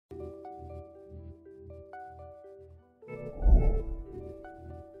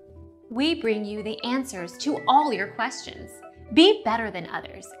We bring you the answers to all your questions. Be better than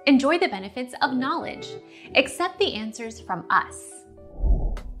others. Enjoy the benefits of knowledge. Accept the answers from us.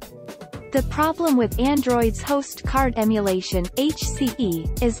 The problem with Android's host card emulation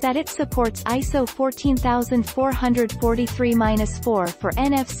 (HCE) is that it supports ISO 14443-4 for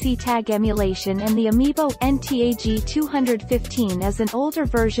NFC tag emulation, and the Amiibo ntag215 is an older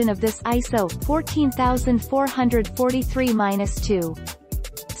version of this ISO 14443-2.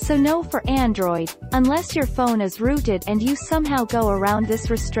 So no for Android, unless your phone is rooted and you somehow go around this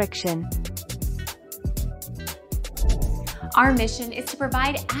restriction. Our mission is to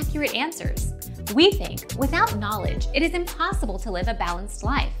provide accurate answers. We think without knowledge, it is impossible to live a balanced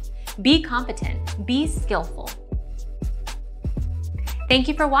life. Be competent, be skillful. Thank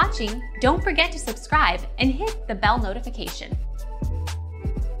you for watching. Don't forget to subscribe and hit the bell notification.